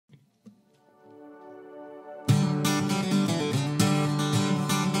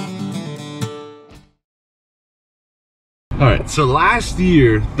Alright, so last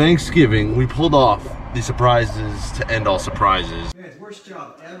year, Thanksgiving, we pulled off the surprises to end all surprises. Yeah, it's worst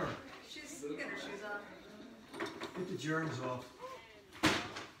job ever. She's getting her shoes off. Get the germs off.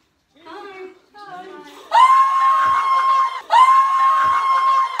 Hi. Hi.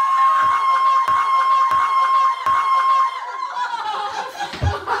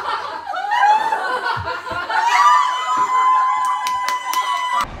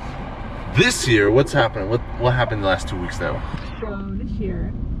 This year, what's happening? What happened the last 2 weeks now? So this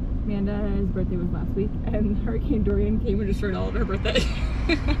year, Amanda's birthday was last week, and Hurricane Dorian came and destroyed all of her birthday.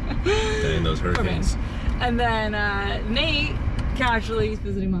 Dang those hurricanes. And then Nate casually is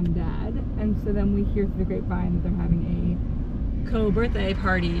visiting mom and dad, and so then we hear through the grapevine that they're having a co-birthday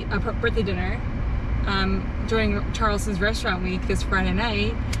party, a birthday dinner, during Charleston's restaurant week this Friday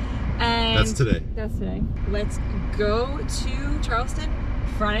night. And That's today. That's today. Let's go to Charleston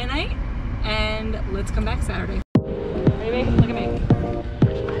Friday night, and let's come back Saturday. Ready? Look at me.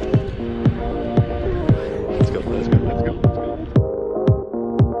 Let's go, let's go, let's go, let's go.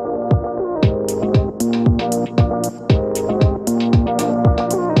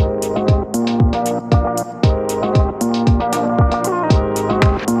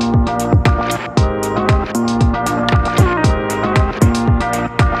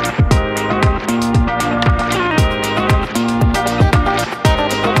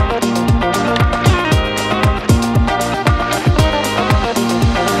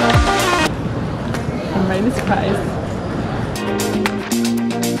 Surprise.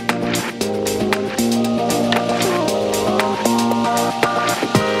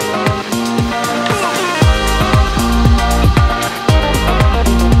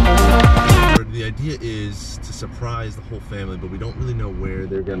 The idea is to surprise the whole family, but we don't really know where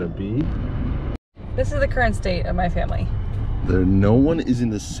they're gonna be. This is the current state of my family. No one is in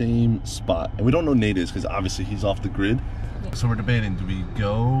the same spot, and we don't know Nate is because obviously he's off the grid. Yeah. So we're debating: do we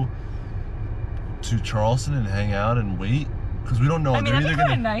go to Charleston and hang out and wait? Because we don't know. I mean, that'd be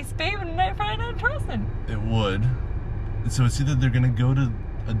kind of nice, babe, and Friday night in Charleston. It would. So it's either they're gonna go to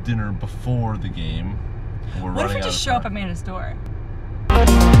a dinner before the game, or we're what running if we out just of show time. up at Amanda's door? But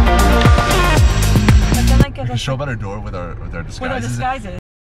then, like, we can show up at our door with our disguises. With our disguises.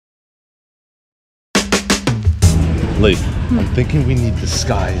 Lee, I'm thinking we need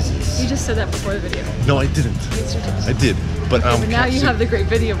disguises. You just said that before the video. No, I didn't. Yes, you did. I did, but But now you have the great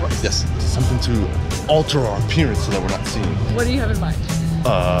video voice. Yes, something to alter our appearance so that we're not seen. What do you have in mind?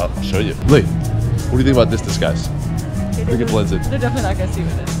 I'll show you. Lee, what do you think about this disguise? I think it blends it. They're definitely not gonna see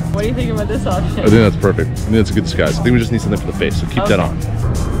with this. What do you think about this option? I think that's perfect. I think that's a good disguise. I think we just need something for the face, so keep that on.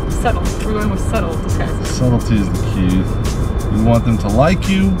 Subtle. We're going with subtle disguises. Subtlety is the key. You want them to like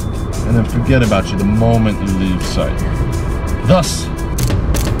you and then forget about you the moment you leave sight. Thus,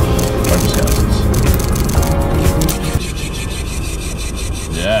 our disguises.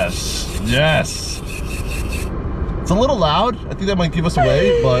 Yes, yes. It's a little loud. I think that might give us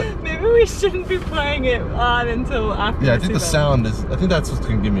away, but maybe we shouldn't be playing it on until after. yeah, I think the sound is. I think that's what's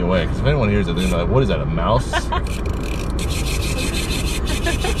gonna give me away. Because if anyone hears it, they're gonna be like, "What is that? A mouse?"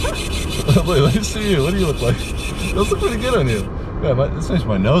 Wait, let me see you. What do you look like? Those look pretty good on you. Yeah, this makes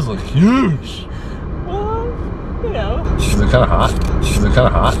my nose look huge. Well, you know. Is it kind of hot? Is it kind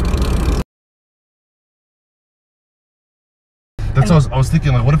of hot? That's what I was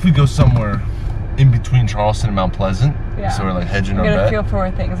thinking. Like, what if we go somewhere in between Charleston and Mount Pleasant? Yeah. So we're like hedging our bet. bet. Feel for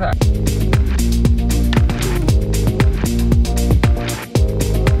where things are.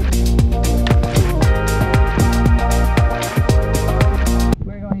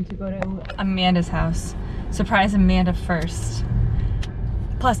 We're going to go to Amanda's house. Surprise Amanda first.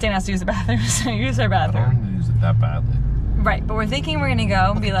 Plus, Dan has to use the bathroom, so use our bathroom. I don't need to use it that badly. Right, but we're thinking we're gonna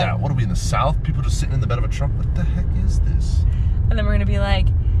go and be like, what are we in the South? People just sitting in the bed of a truck? What the heck is this? and then we're gonna be like,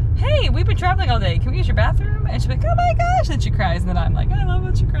 hey, we've been traveling all day. Can we use your bathroom? And she'll be like, oh my gosh. And she cries, and then I'm like, I love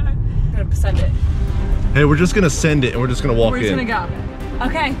when she cries. I'm gonna send it. Hey, we're just gonna send it, and we're just gonna walk in. We're just gonna go.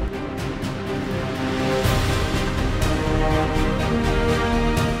 Okay.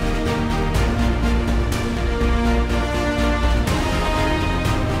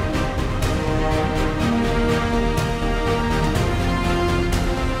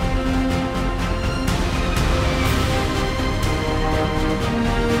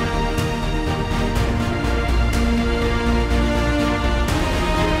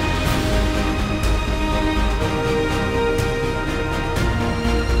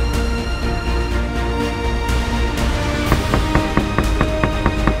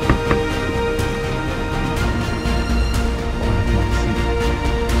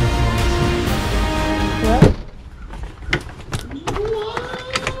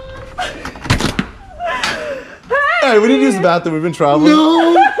 Alright, we didn't use the bathroom, we've been traveling.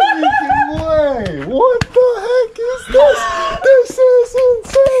 No freaking way! What the heck is this? This is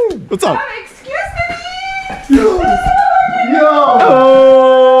insane! What's up? Excuse me! Yo!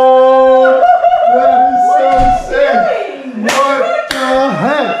 Oh! That is so sick! What the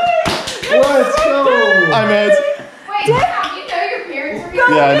heck? Let's go! Hi, Mads. Wait, you know your parents are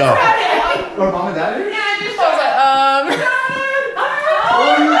here? Yeah, I know. Or mom and dad? Yeah, I just was like,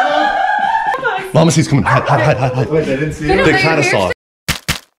 Mama sees coming. Hide. Wait, they didn't see They it? They kind of saw it.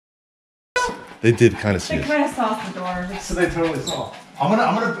 They did kind of see They it. kind of saw the door. So they totally saw. I'm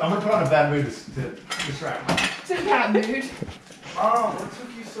gonna put on a bad mood to distract them. it's a bad mood. Oh, what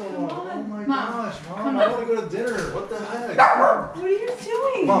took you so long? Oh my gosh, Mom, Come I want to go to dinner. What the heck? What are you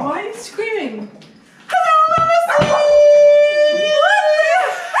doing? Mom. Why are you screaming?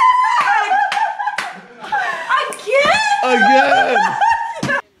 Again!